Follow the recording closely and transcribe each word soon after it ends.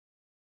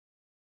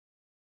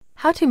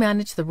How to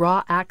manage the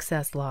raw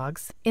access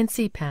logs in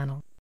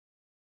CPANEL.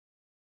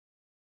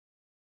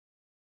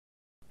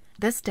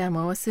 This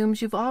demo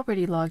assumes you've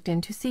already logged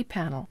into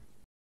CPANEL.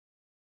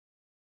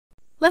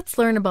 Let's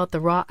learn about the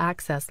raw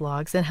access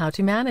logs and how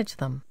to manage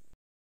them.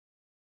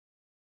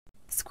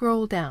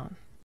 Scroll down.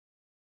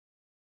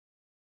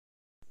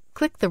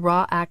 Click the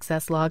Raw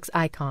Access Logs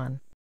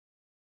icon.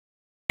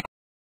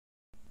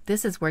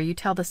 This is where you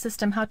tell the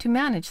system how to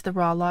manage the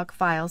raw log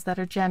files that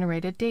are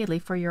generated daily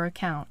for your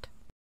account.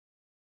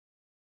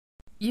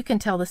 You can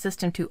tell the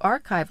system to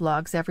archive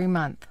logs every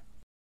month.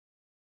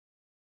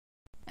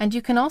 And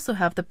you can also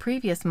have the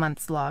previous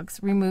month's logs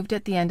removed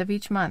at the end of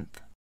each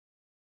month.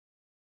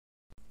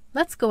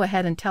 Let's go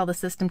ahead and tell the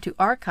system to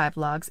archive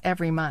logs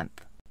every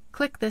month.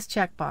 Click this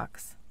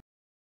checkbox.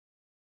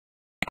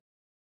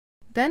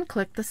 Then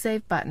click the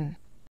Save button.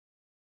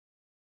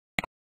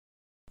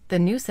 The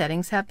new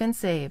settings have been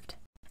saved.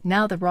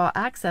 Now the raw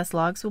access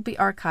logs will be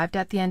archived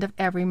at the end of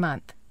every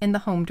month in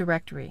the home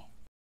directory.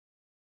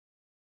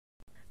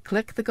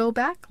 Click the Go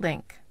Back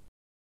link.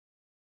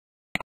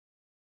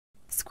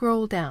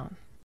 Scroll down.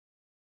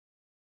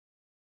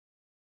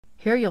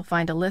 Here you'll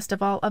find a list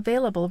of all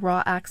available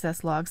raw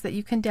access logs that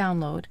you can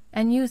download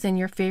and use in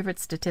your favorite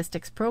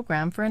statistics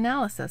program for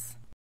analysis.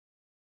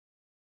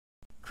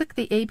 Click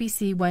the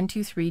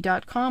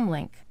abc123.com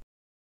link.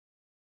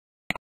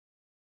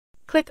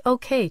 Click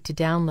OK to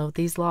download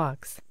these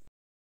logs.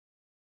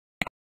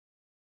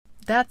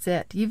 That's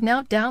it. You've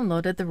now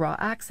downloaded the raw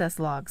access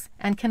logs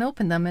and can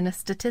open them in a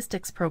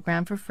statistics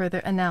program for further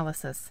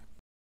analysis.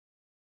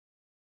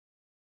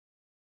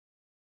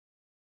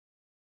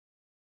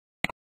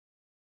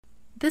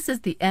 This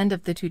is the end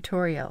of the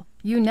tutorial.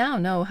 You now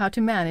know how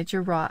to manage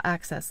your raw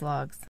access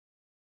logs.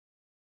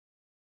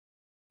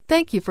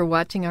 Thank you for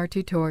watching our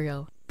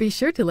tutorial. Be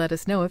sure to let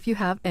us know if you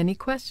have any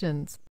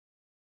questions.